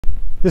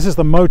This is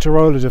the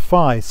Motorola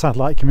Defy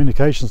Satellite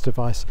communications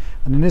device,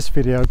 and in this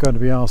video I'm going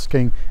to be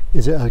asking,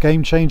 is it a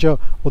game changer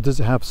or does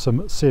it have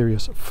some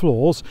serious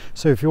flaws?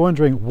 So if you're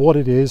wondering what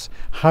it is,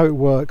 how it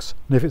works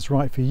and if it's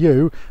right for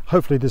you,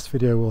 hopefully this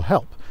video will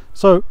help.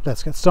 So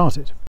let's get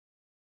started.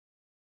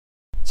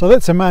 So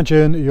let's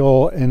imagine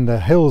you're in the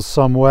hills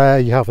somewhere,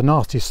 you have a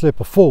nasty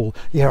slip or fall,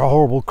 you hear a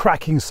horrible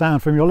cracking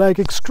sound from your leg,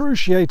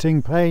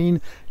 excruciating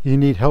pain, you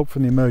need help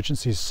from the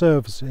emergency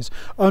services,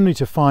 only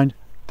to find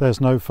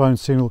there's no phone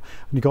signal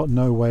and you've got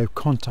no way of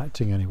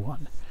contacting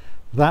anyone.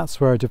 That's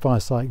where a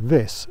device like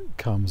this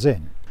comes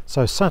in.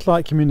 So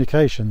satellite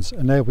communications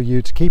enable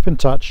you to keep in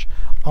touch,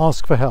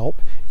 ask for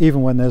help,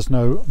 even when there's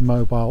no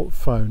mobile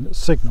phone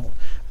signal.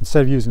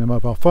 Instead of using a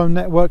mobile phone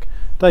network,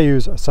 they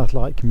use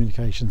satellite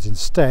communications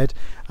instead,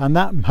 and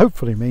that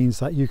hopefully means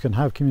that you can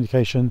have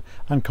communication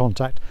and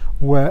contact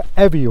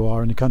wherever you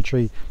are in the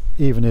country,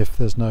 even if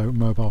there's no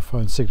mobile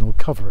phone signal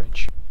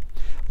coverage.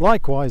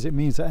 Likewise, it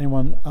means that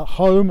anyone at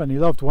home and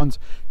your loved ones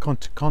can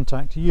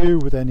contact you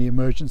with any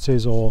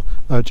emergencies or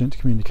urgent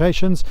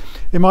communications.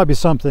 It might be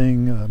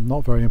something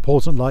not very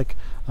important, like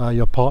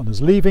your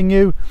partner's leaving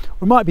you.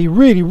 It might be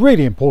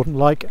really important,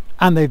 like,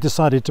 and they've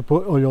decided to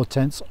put all your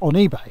tents on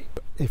eBay.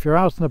 If you're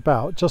out and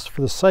about, just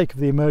for the sake of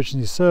the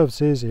emergency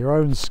services, your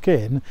own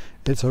skin,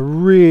 it's a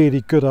really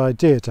good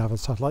idea to have a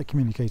satellite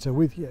communicator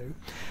with you.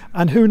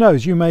 And who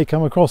knows, you may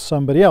come across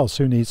somebody else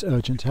who needs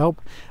urgent help,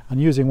 and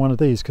using one of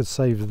these could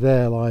save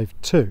their life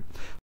too.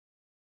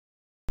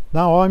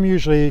 Now, I'm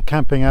usually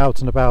camping out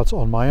and about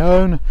on my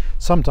own.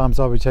 Sometimes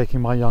I'll be taking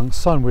my young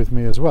son with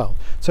me as well.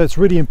 So it's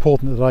really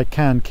important that I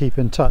can keep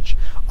in touch.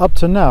 Up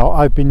to now,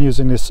 I've been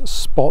using this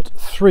Spot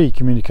 3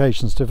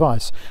 communications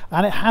device,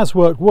 and it has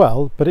worked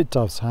well, but it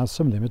does have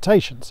some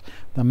limitations.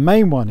 The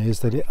main one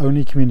is that it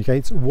only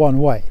communicates one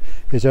way.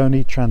 It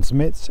only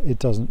transmits, it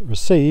doesn't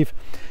receive,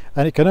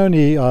 and it can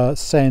only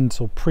send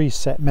or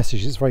preset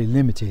messages. It's very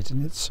limited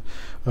in its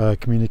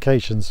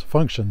communications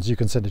functions. You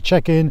can send a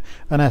check-in,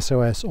 an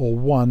SOS, or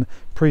one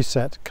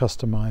preset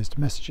customized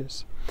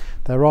messages.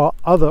 There are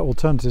other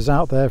alternatives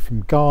out there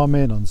from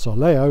Garmin and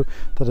Zoleo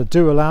that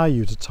do allow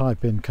you to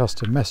type in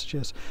custom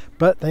messages,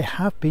 but they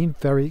have been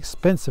very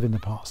expensive in the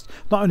past.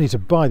 Not only to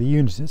buy the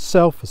unit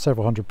itself for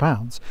several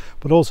 £100s,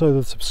 but also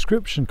the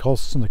subscription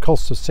costs and the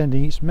cost of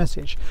sending each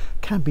message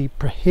can be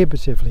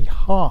prohibitively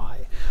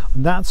high.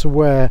 And that's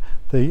where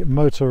the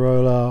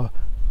Motorola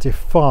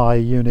Defy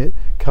unit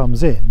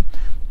comes in.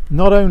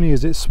 Not only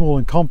is it small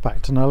and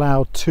compact and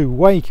allow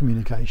two-way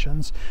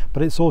communications,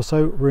 but it's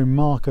also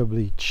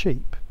remarkably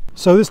cheap.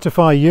 So this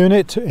Defy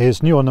unit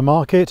is new on the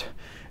market.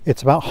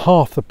 It's about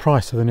half the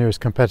price of the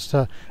nearest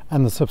competitor,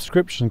 and the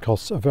subscription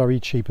costs are very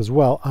cheap as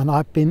well. And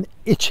I've been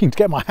itching to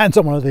get my hands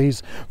on one of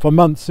these for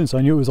months since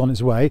I knew it was on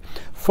its way.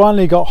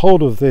 Finally got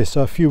hold of this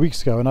a few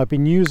weeks ago, and I've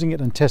been using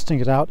it and testing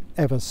it out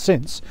ever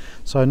since.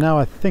 So now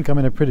I think I'm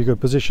in a pretty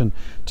good position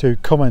to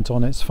comment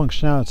on its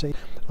functionality.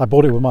 I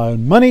bought it with my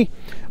own money.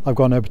 I've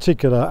got no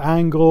particular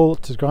angle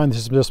to grind.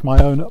 This is just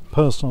my own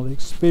personal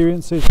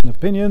experiences and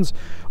opinions.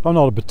 I'm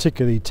not a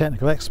particularly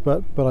technical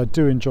expert, but I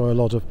do enjoy a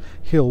lot of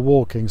hill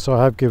walking, so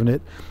I have given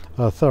it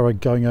a thorough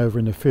going over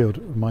in the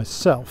field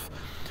myself.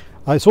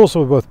 It's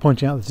also worth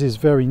pointing out that it is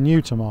very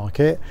new to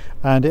market,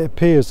 and it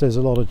appears there's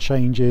a lot of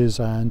changes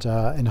and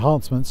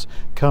enhancements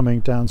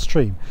coming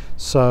downstream.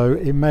 So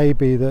it may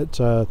be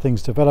that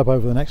things develop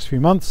over the next few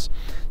months,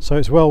 so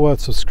it's well worth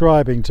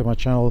subscribing to my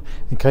channel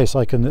in case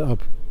I can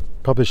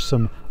publish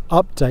some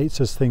updates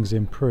as things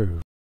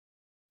improve.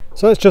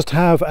 So let's just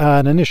have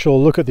an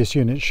initial look at this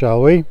unit,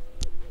 shall we?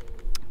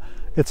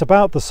 It's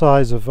about the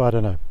size of, I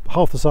don't know,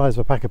 half the size of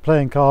a pack of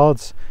playing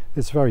cards.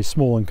 It's very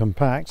small and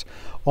compact.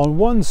 On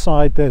one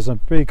side there's a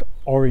big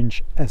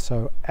orange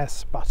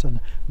SOS button,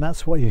 and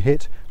that's what you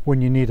hit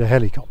when you need a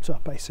helicopter,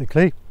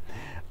 basically.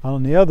 And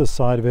on the other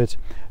side of it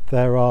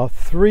there are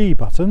three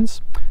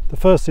buttons. The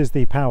first is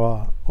the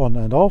power on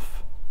and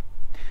off.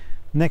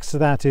 Next to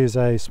that is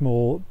a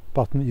small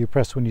button that you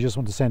press when you just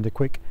want to send a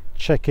quick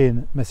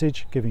check-in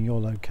message giving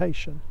your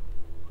location.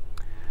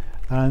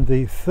 And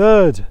the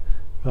third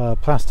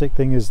plastic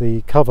thing is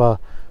the cover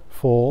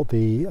for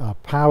the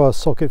power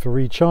socket for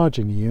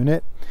recharging the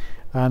unit,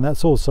 and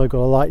that's also got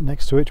a light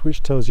next to it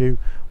which tells you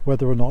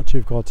whether or not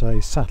you've got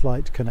a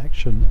satellite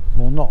connection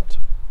or not.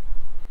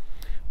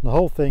 The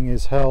whole thing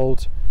is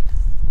held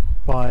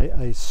by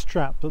a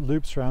strap that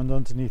loops around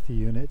underneath the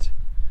unit.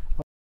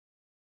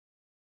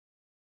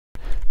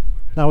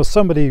 Now, as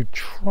somebody who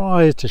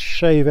tries to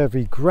shave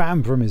every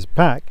gram from his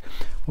pack,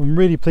 I'm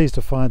really pleased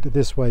to find that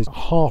this weighs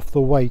half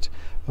the weight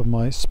of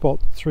my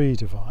Spot 3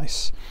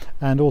 device,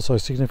 and also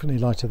significantly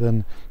lighter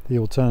than the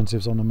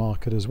alternatives on the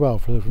market as well.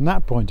 From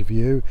that point of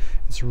view,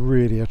 it's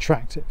really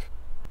attractive.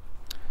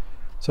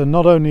 So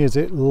not only is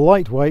it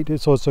lightweight,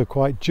 it's also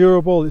quite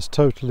durable. It's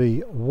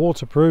totally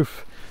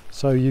waterproof,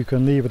 so you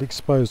can leave it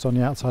exposed on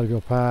the outside of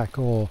your pack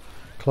or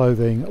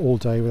clothing all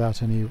day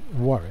without any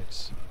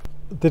worries.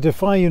 The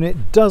Defy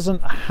unit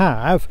doesn't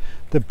have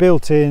the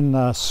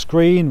built-in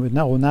screen with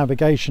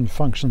navigation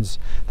functions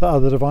that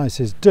other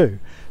devices do,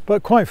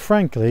 but quite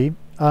frankly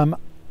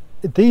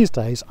these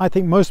days I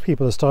think most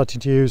people are starting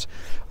to use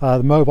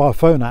the mobile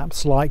phone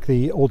apps like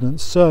the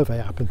Ordnance Survey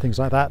app and things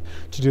like that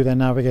to do their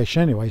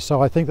navigation anyway.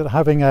 So I think that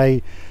having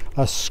a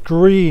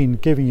screen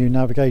giving you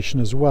navigation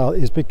as well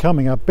is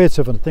becoming a bit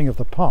of a thing of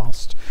the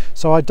past.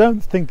 So I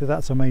don't think that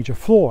that's a major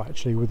flaw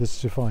actually with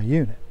this Defy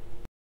unit.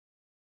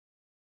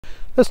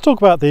 Let's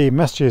talk about the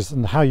messages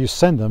and how you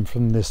send them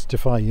from this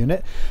Defy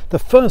unit. The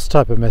first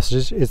type of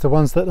message is the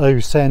ones that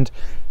you send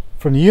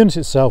from the unit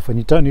itself when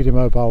you don't need a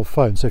mobile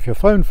phone. So if your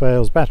phone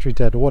fails, battery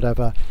dead or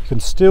whatever, you can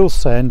still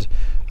send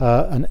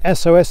an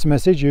SOS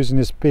message using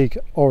this big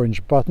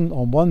orange button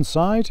on one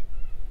side,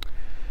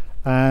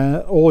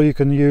 or you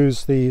can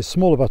use the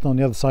smaller button on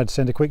the other side to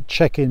send a quick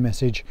check-in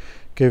message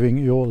giving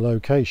your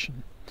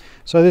location.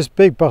 So this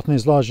big button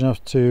is large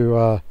enough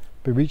to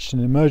be reached in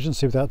an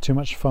emergency without too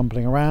much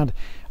fumbling around,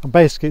 and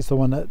basically it's the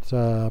one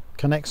that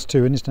connects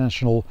to an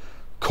international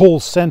call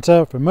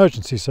center for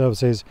emergency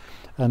services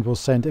and will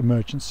send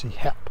emergency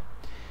help.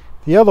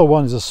 The other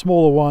one is a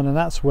smaller one, and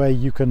that's where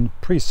you can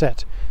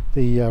preset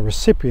the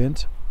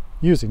recipient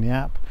using the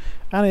app,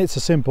 and it's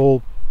a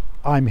simple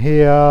 "I'm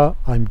here,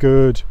 I'm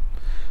good"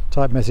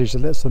 type message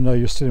that lets them know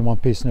you're still in one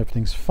piece and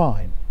everything's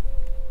fine.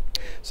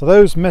 So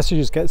those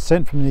messages get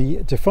sent from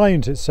the Defy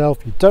unit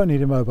itself. You don't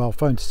need a mobile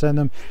phone to send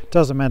them.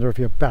 Doesn't matter if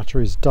your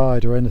battery's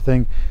died or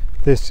anything,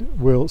 this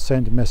will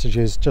send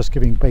messages just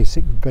giving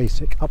basic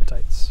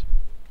updates.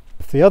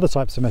 The other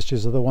types of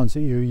messages are the ones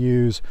that you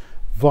use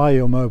via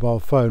your mobile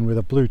phone with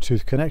a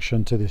Bluetooth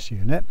connection to this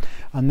unit,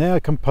 and they are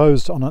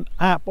composed on an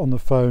app on the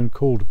phone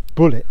called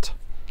Bullitt.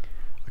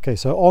 Okay,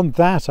 so on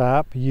that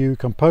app you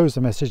compose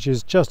the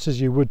messages just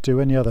as you would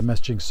do any other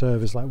messaging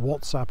service like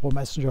WhatsApp or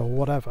Messenger or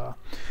whatever.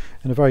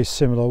 In a very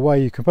similar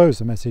way, you compose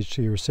the message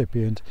to your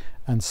recipient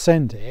and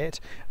send it,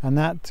 and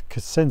that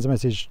sends a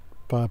message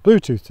via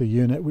Bluetooth to the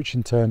unit, which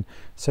in turn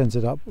sends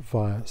it up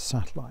via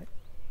satellite.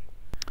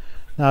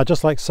 Now,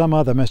 just like some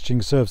other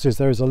messaging services,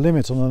 there is a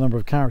limit on the number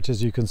of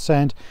characters you can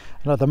send,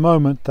 and at the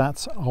moment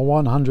that's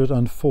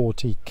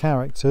 140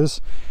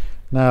 characters.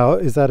 Now,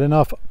 is that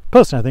enough?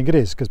 Personally, I think it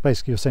is, because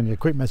basically you're sending a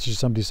quick message to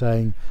somebody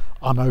saying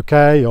 "I'm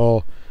okay,"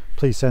 or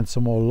 "please send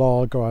some more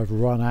log," or "I've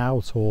run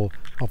out," or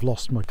 "I've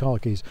lost my car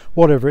keys,"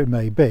 whatever it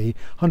may be.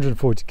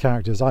 140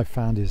 characters I've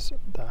found is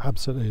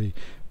absolutely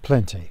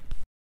plenty.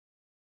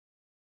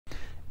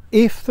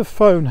 If the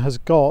phone has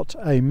got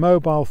a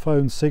mobile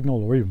phone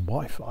signal or even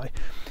Wi-Fi,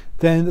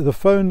 then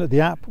the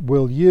app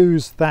will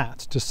use that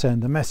to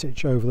send the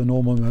message over the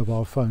normal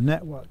mobile phone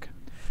network.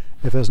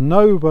 If there's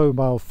no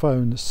mobile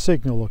phone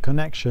signal or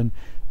connection,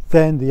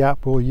 then the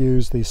app will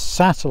use the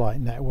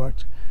satellite network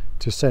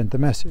to send the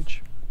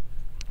message.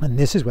 And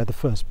this is where the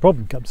first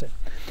problem comes in.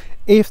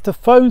 If the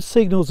phone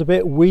signal's a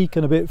bit weak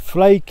and a bit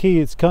flaky,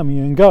 it's coming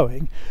and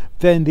going,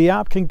 then the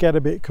app can get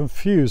a bit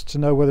confused to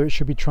know whether it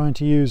should be trying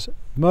to use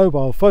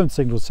mobile phone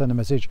signal to send a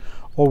message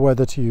or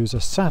whether to use a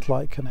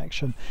satellite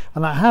connection,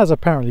 and that has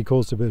apparently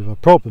caused a bit of a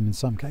problem in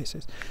some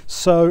cases.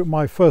 So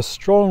my first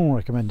strong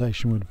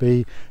recommendation would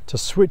be to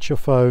switch your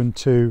phone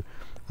to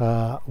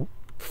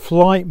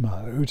flight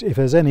mode if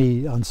there's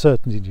any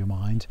uncertainty in your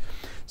mind.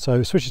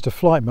 So switch it to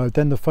flight mode,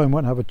 then the phone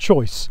won't have a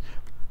choice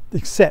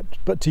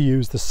but to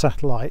use the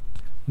satellite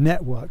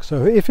network.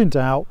 So if in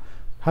doubt,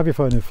 have your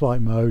phone in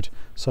flight mode,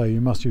 so you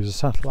must use a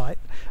satellite.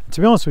 And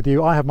to be honest with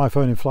you, I have my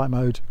phone in flight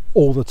mode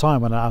all the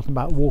time when I'm out and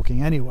about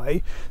walking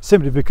anyway,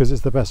 simply because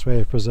it's the best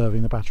way of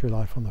preserving the battery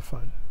life on the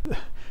phone.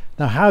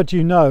 Now, how do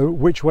you know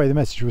which way the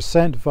message was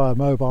sent, via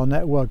mobile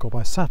network or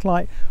by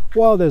satellite?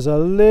 Well, there's a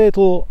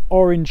little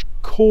orange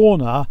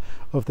corner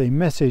of the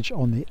message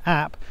on the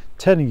app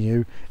telling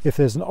you if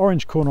there's an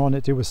orange corner on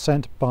it, it was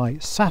sent by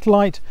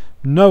satellite.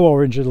 No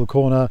orange little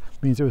corner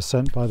means it was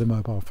sent by the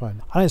mobile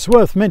phone. And it's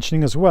worth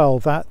mentioning as well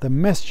that the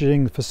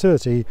messaging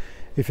facility,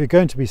 if you're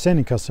going to be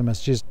sending custom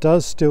messages,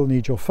 does still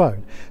need your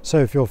phone. So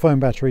if your phone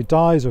battery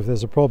dies or if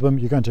there's a problem,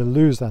 you're going to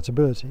lose that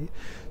ability.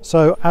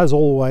 So as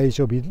always,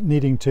 you'll be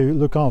needing to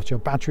look after your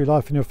battery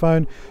life in your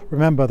phone.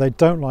 Remember, they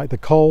don't like the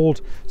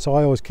cold, so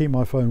I always keep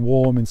my phone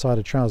warm inside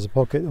a trouser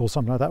pocket or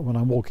something like that when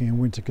I'm walking in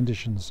winter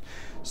conditions.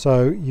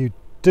 So you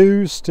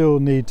do still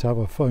need to have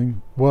a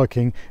phone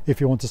working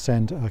if you want to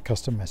send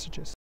custom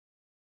messages.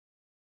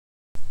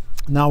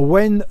 Now,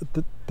 when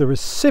the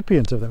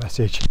recipient of the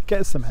message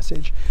gets the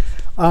message,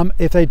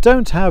 if they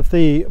don't have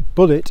the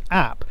Bullitt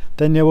app,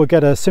 then they will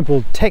get a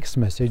simple text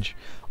message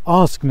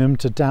asking them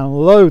to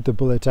download the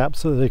Bullitt app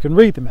so that they can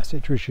read the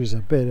message, which is a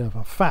bit of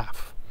a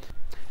faff.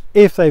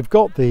 If they've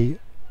got the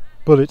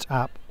Bullitt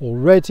app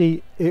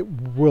already, it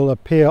will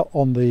appear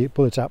on the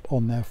Bullitt app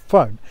on their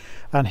phone.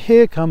 And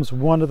here comes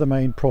one of the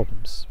main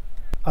problems.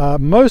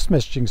 Most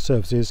messaging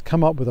services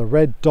come up with a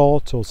red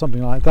dot or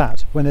something like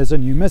that when there's a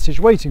new message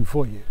waiting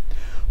for you.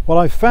 What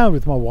I've found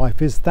with my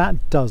wife is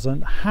that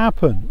doesn't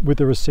happen with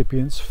the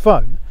recipient's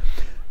phone.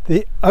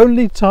 The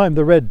only time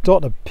the red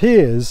dot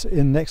appears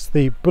next to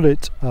the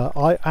Bullitt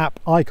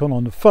app icon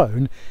on the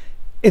phone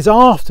is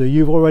after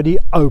you've already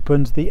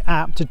opened the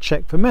app to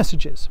check for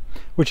messages,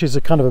 which is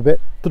a kind of a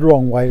bit the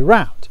wrong way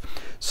around.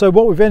 So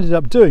what we've ended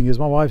up doing is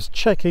my wife's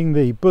checking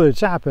the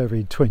Bullitt app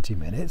every 20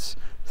 minutes,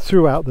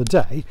 throughout the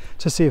day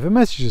to see if a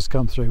message has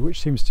come through,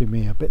 which seems to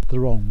me a bit the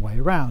wrong way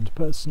around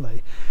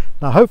personally.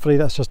 Now hopefully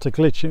that's just a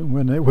glitch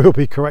and it will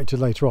be corrected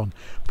later on,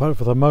 but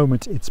for the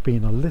moment it's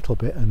been a little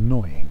bit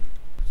annoying.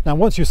 Now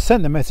once you've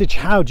sent the message,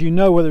 how do you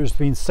know whether it's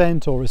been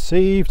sent or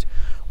received?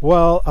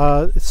 Well,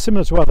 it's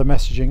similar to other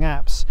messaging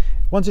apps.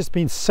 Once it's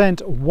been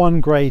sent, one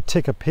grey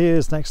tick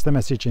appears next to the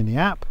message in the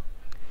app.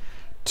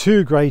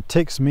 2 grey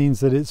ticks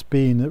means that it's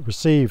been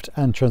received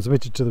and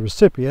transmitted to the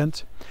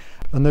recipient,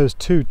 and those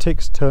 2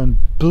 ticks turn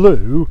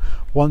blue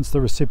once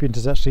the recipient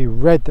has actually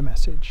read the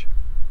message.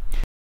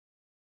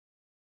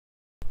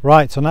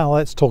 Right, so now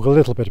let's talk a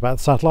little bit about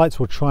satellites.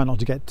 We'll try not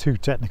to get too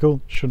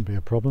technical, shouldn't be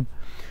a problem.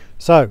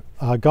 So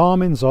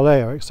Garmin,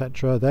 Zoleo,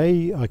 etc.,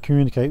 they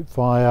communicate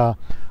via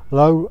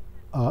low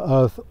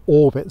Earth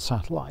orbit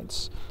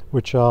satellites,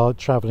 which are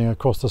traveling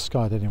across the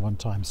sky at any one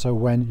time. So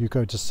when you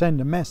go to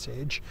send a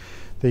message,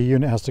 the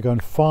unit has to go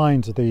and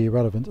find the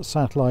relevant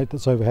satellite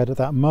that's overhead at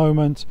that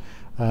moment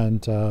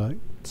and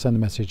send the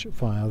message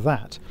via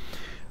that.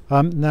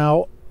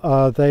 Now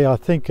they, I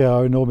think,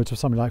 are in orbit of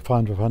something like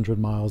 500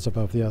 miles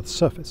above the Earth's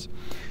surface.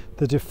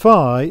 The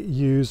Defy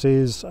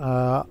uses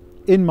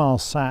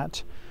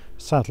Inmarsat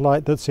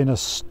satellite that's in a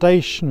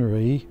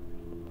stationary,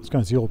 it's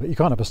going to the orbit. You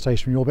can't have a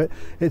stationary orbit.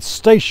 It's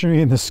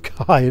stationary in the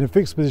sky in a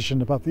fixed position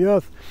above the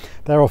Earth.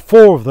 There are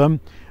 4 of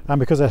them, and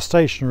because they're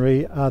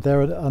stationary,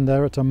 they're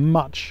at a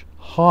much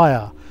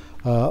higher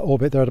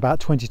orbit. They're at about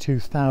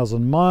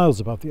 22,000 miles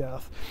above the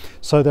Earth.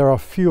 So there are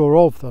fewer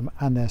of them,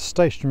 and they're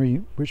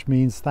stationary, which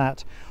means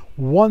that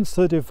once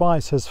the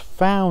device has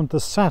found the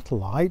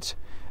satellite,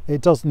 it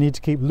doesn't need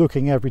to keep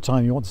looking every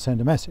time you want to send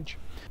a message.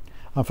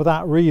 And for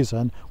that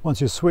reason,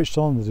 once you've switched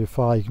on the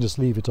Defy, you can just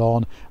leave it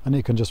on and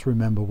it can just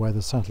remember where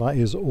the satellite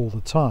is all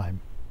the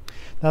time.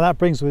 Now that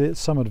brings with it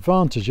some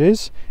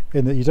advantages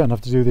in that you don't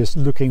have to do this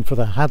looking for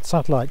the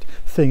satellite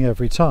thing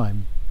every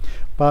time.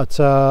 But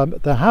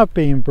there have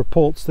been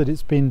reports that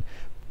it's been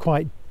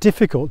quite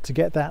difficult to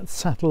get that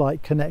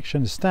satellite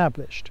connection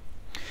established.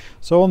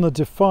 So on the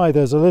Defy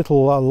there's a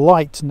little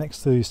light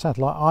next to the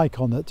satellite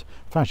icon that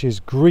flashes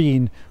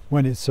green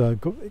when it's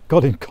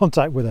got in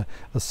contact with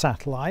a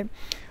satellite.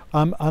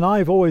 And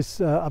I've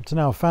always, up to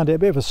now, found it a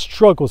bit of a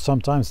struggle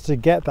sometimes to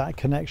get that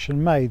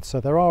connection made.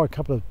 So there are a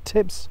couple of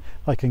tips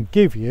I can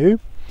give you.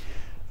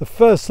 The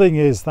first thing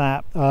is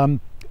that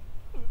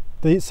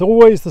it's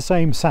always the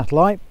same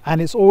satellite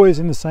and it's always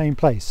in the same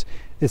place.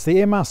 It's the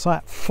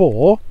Inmarsat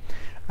 4,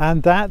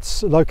 and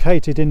that's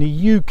located in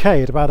the UK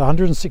at about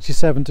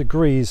 167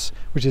 degrees,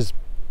 which is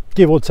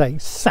give or take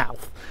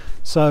south.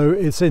 So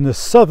it's in the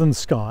southern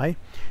sky.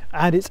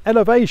 And its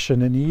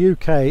elevation in the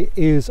UK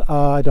is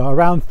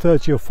around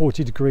 30 or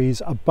 40 degrees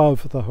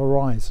above the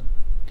horizon.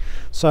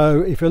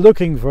 So if you're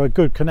looking for a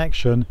good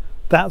connection,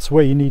 that's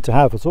where you need to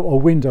have a sort of a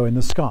window in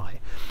the sky.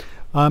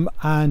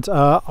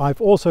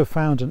 I've also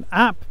found an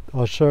app,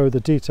 I'll show the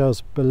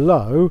details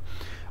below,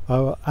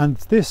 and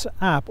this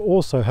app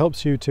also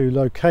helps you to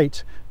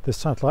locate the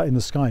satellite in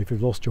the sky. If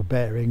you've lost your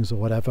bearings or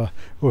whatever,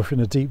 or if you're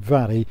in a deep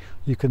valley,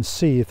 you can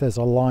see if there's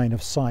a line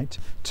of sight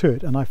to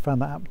it, and I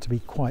found that app to be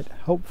quite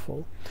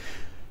helpful.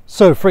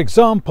 So for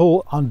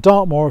example, on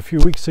Dartmoor a few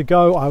weeks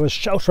ago, I was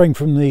sheltering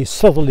from the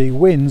southerly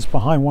winds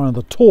behind one of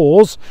the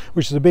tors,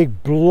 which is a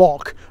big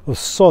block of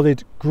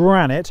solid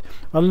granite,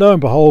 and lo and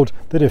behold,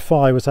 the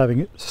Defy was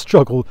having a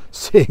struggle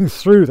seeing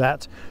through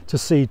that to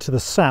see to the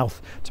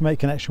south to make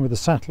connection with the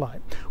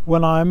satellite.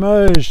 When I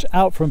emerged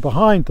out from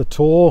behind the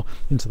tor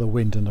into the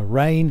wind and the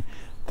rain,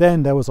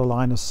 then there was a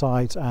line of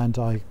sight and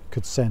I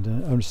could send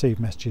and receive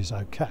messages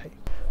okay.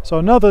 So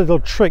another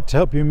little trick to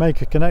help you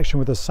make a connection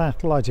with a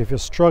satellite if you're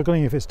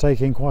struggling, if it's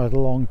taking quite a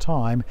long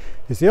time,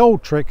 is the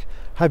old trick: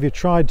 have you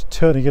tried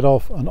turning it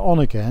off and on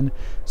again?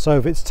 So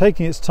if it's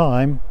taking its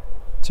time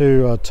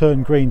to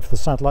turn green for the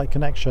satellite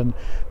connection,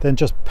 then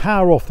just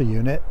power off the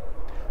unit,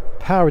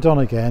 power it on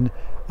again,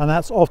 and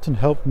that's often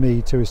helped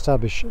me to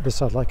establish the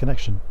satellite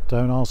connection.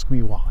 Don't ask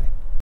me why.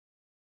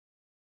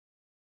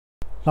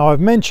 Now I've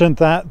mentioned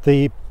that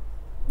the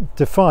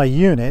Defy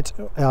unit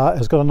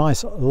has got a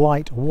nice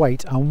light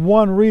weight, and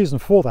one reason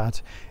for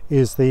that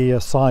is the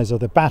size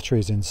of the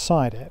batteries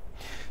inside it.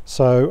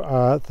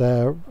 So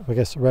they're, I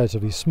guess,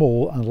 relatively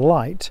small and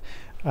light,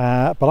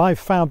 but I've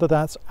found that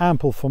that's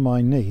ample for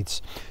my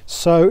needs.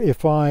 So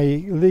if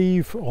I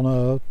leave on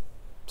a,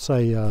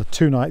 say,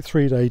 2-night,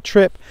 3-day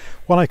trip,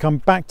 when I come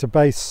back to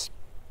base,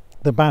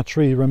 the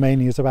battery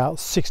remaining is about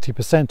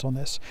 60% on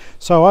this.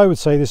 So I would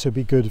say this would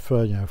be good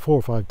for 4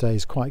 or 5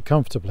 days quite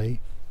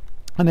comfortably.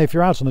 And if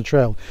you're out on the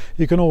trail,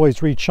 you can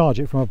always recharge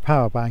it from a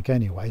power bank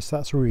anyway, so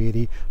that's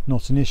really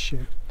not an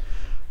issue.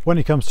 When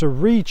it comes to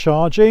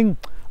recharging,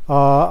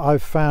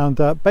 I've found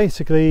that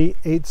basically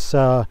it's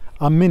a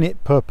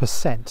minute per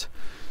percent.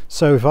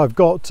 So if I've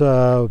got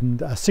a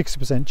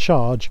 60%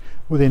 charge,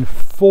 within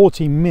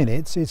 40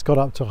 minutes it's got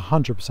up to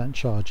 100%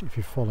 charge, if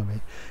you follow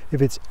me.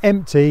 If it's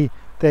empty,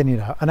 then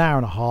an hour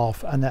and a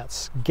half, and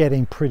that's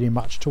getting pretty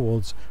much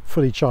towards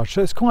fully charged.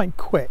 So it's quite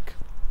quick.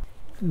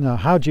 Now,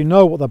 how do you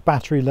know what the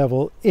battery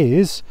level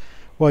is?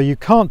 Well, you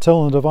can't tell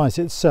on the device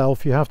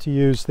itself. You have to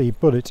use the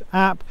Bullitt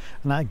app,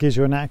 and that gives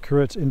you an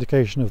accurate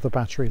indication of the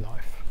battery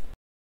life.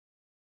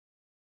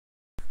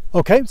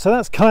 Okay, so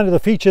that's kind of the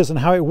features and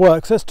how it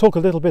works. Let's talk a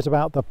little bit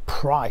about the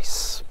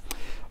price.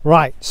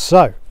 Right,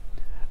 so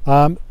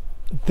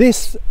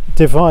this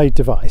Defy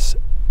device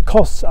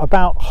costs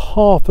about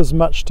half as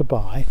much to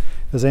buy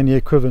as any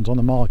equivalent on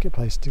the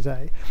marketplace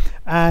today,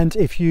 and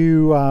if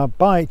you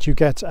buy it, you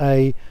get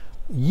a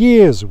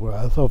year's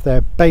worth of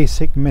their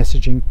basic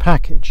messaging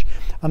package,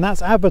 and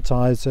that's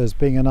advertised as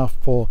being enough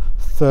for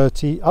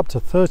up to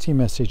 30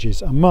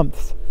 messages a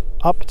month.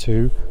 Up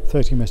to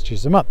 30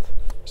 messages a month.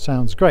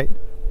 Sounds great,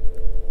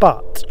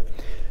 but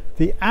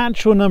the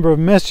actual number of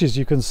messages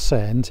you can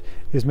send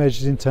is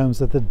measured in terms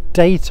of the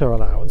data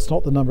allowance,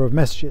 not the number of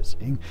messages.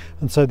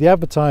 And so the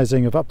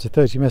advertising of up to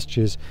 30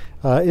 messages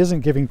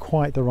isn't giving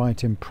quite the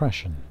right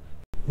impression.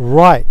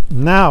 Right,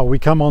 now we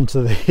come on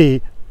to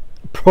the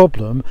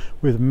problem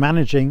with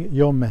managing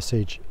your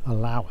message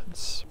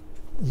allowance.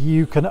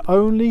 You can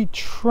only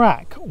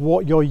track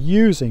what you're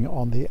using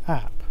on the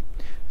app.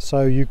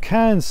 So you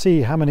can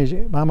see how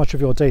much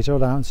of your data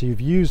allowance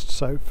you've used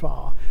so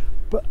far,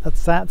 but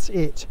that's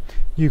it.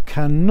 You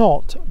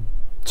cannot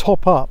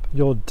top up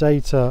your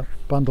data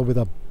bundle with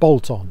a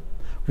bolt-on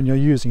when you're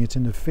using it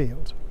in the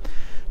field.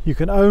 You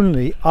can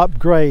only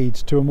upgrade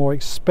to a more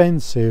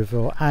expensive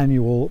or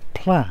annual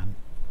plan.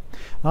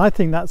 And I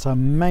think that's a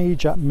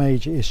major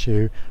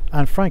issue,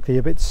 and frankly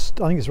I think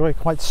it's really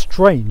quite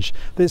strange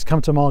that it's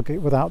come to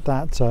market without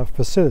that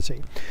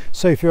facility.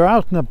 So if you're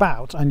out and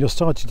about and you're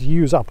starting to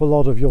use up a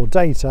lot of your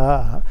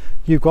data,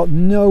 you've got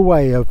no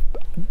way of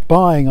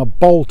buying a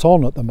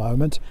bolt-on at the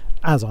moment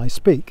as I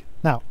speak.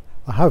 Now,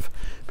 I have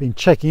been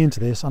checking into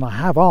this, and I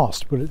have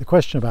asked Bullitt the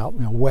question about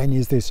when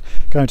is this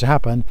going to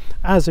happen.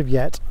 As of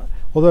yet,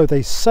 although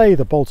they say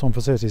the bolt-on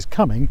facility is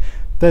coming,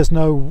 there's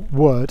no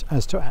word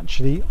as to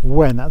actually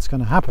when that's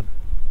going to happen.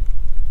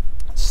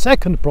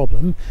 Second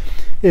problem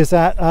is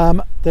that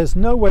there's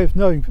no way of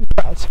knowing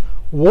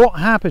what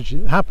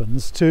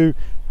happens to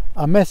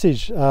a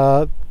message,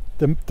 the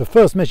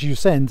first message you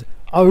send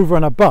over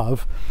and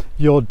above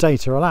your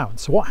data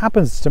allowance. So what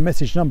happens to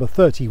message number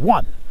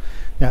 31?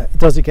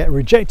 Does it get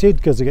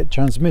rejected? Does it get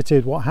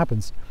transmitted? What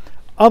happens?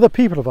 Other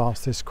people have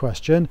asked this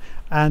question,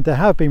 and there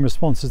have been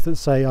responses that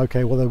say,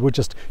 okay, well, they would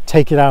just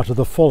take it out of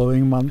the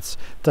following month's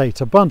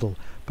data bundle.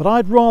 But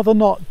I'd rather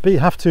not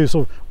have to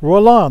sort of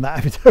rely on that,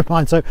 if you don't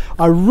mind. So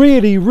I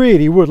really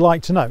would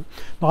like to know.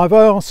 Now, I've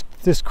asked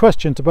this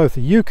question to both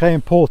the UK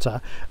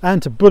importer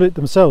and to Bullitt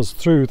themselves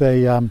through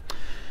the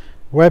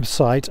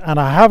website,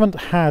 and I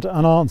haven't had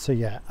an answer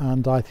yet,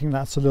 and I think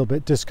that's a little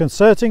bit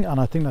disconcerting,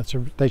 and I think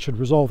they should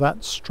resolve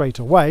that straight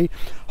away.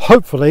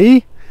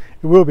 Hopefully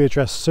it will be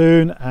addressed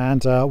soon,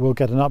 and we'll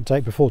get an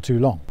update before too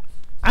long.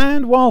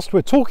 And whilst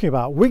we're talking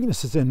about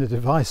weaknesses in the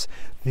device,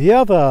 the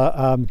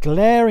other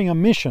glaring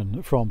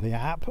omission from the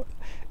app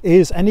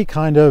is any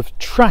kind of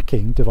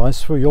tracking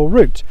device for your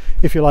route,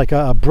 if you like,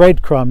 a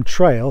breadcrumb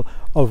trail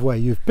of where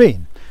you've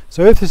been.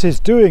 So if this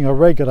is doing a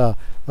regular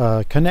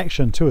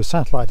connection to a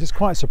satellite, it's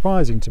quite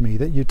surprising to me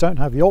that you don't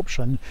have the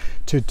option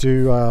to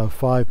do a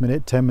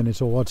 5-minute, 10-minute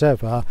or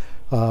whatever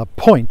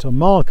point or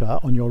marker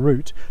on your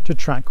route to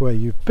track where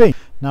you've been.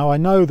 Now, I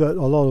know that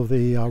a lot of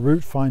the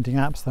route finding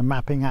apps, the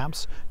mapping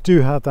apps,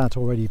 do have that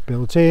already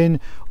built in.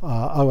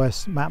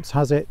 OS Maps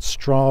has it,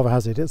 Strava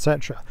has it,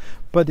 etc.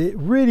 But it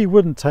really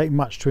wouldn't take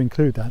much to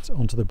include that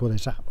onto the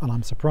Bullitt app, and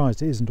I'm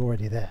surprised it isn't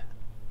already there.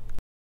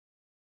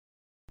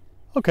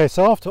 Okay,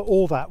 so after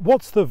all that,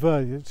 what's the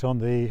verdict on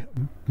the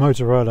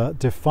Motorola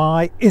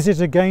Defy? Is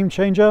it a game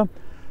changer?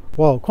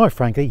 Well, quite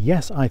frankly,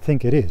 yes, I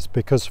think it is,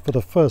 because for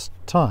the first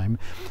time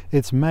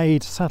it's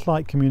made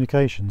satellite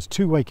communications,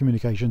 two-way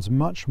communications,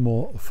 much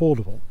more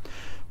affordable.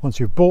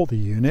 Once you've bought the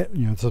unit,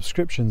 the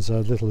subscription's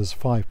as little as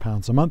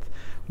 £5 a month,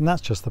 and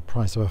that's just the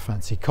price of a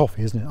fancy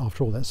coffee, isn't it?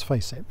 After all, let's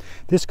face it.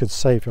 This could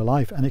save your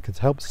life, and it could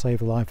help save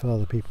the life of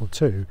other people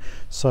too.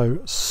 So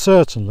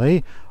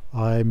certainly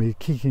I'm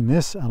kicking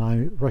this, and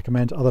I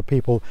recommend other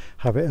people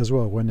have it as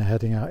well when they're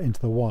heading out into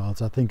the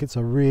wilds. I think it's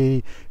a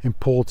really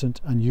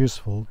important and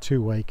useful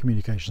two-way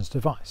communications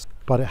device.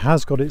 But it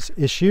has got its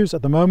issues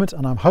at the moment,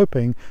 and I'm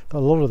hoping that a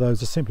lot of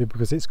those are simply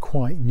because it's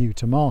quite new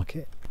to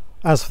market.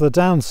 As for the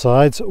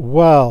downsides,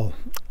 well,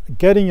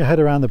 getting your head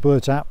around the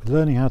Bullitt app,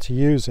 learning how to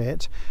use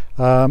it,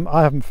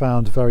 I haven't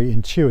found very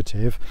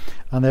intuitive,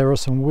 and there are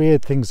some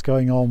weird things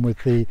going on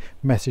with the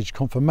message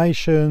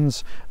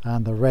confirmations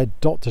and the red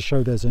dot to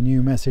show there's a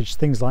new message,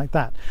 things like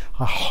that.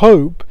 I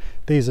hope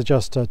these are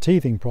just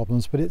teething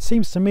problems, but it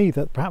seems to me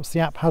that perhaps the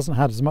app hasn't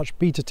had as much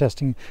beta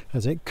testing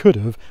as it could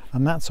have,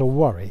 and that's a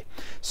worry.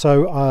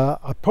 So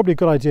probably a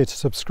good idea to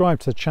subscribe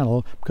to the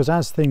channel, because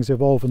as things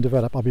evolve and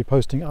develop, I'll be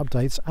posting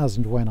updates as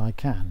and when I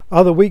can.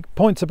 Other weak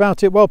points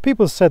about it, well,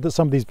 people said that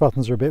some of these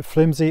buttons are a bit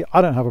flimsy.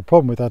 I don't have a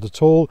problem with that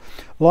at all.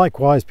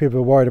 Likewise, people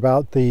are worried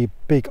about the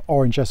big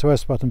orange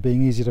SOS button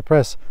being easy to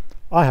press.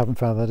 I haven't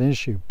found that an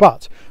issue.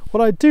 But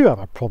what I do have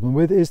a problem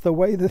with is the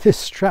way that this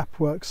strap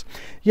works.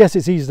 Yes,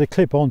 it's easy to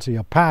clip onto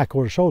your pack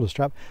or a shoulder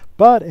strap,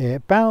 but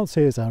it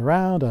bounces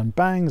around and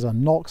bangs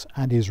and knocks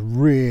and is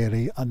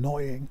really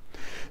annoying.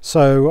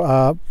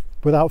 So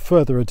without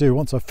further ado,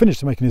 once I've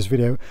finished making this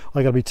video,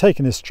 I'm going to be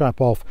taking this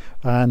strap off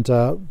and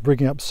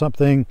rigging up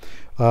something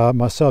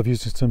myself,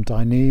 using some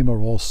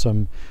Dyneema or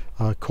some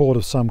cord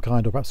of some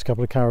kind, or perhaps a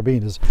couple of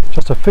carabiners,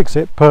 just to fix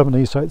it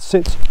permanently so it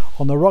sits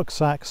on the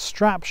rucksack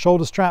strap,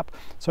 shoulder strap,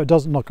 so it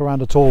doesn't knock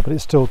around at all, but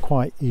it's still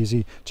quite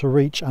easy to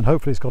reach, and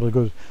hopefully it's got a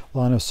good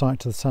line of sight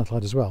to the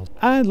satellite as well.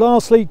 And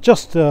lastly,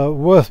 just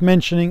worth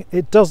mentioning,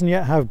 it doesn't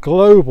yet have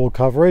global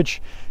coverage.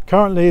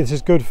 Currently this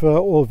is good for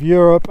all of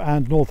Europe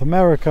and North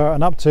America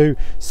and up to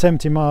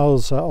 70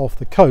 miles off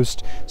the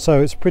coast,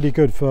 so it's pretty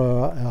good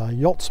for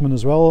yachtsmen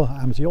as well,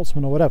 amateur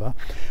yachtsmen or whatever.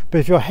 But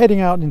if you're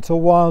heading out into the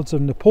wilds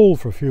of Nepal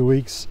for a few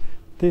weeks,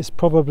 this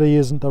probably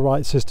isn't the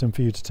right system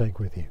for you to take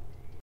with you.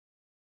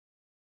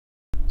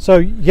 So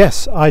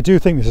yes, I do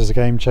think this is a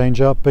game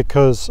changer,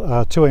 because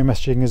two-way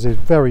messaging is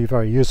very,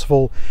 very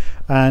useful,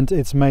 and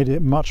it's made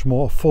it much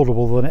more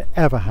affordable than it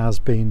ever has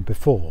been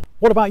before.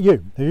 What about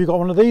you? Have you got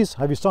one of these?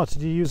 Have you started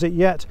to use it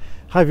yet?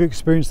 Have you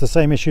experienced the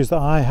same issues that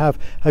I have?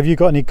 Have you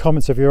got any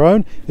comments of your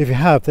own? If you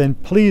have, then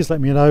please let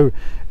me know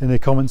in the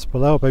comments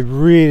below. I'll be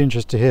really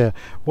interested to hear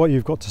what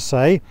you've got to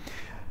say.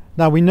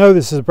 Now, we know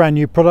this is a brand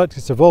new product,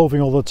 it's evolving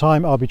all the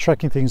time. I'll be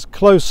tracking things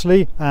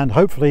closely and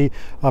hopefully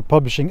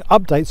publishing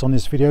updates on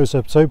this video,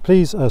 so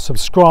please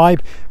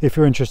subscribe if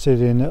you're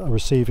interested in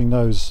receiving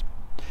those.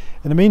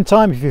 In the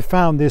meantime, if you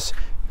found this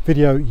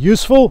video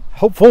useful,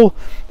 helpful,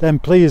 then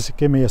please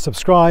give me a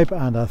subscribe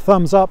and a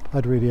thumbs up.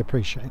 I'd really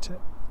appreciate it.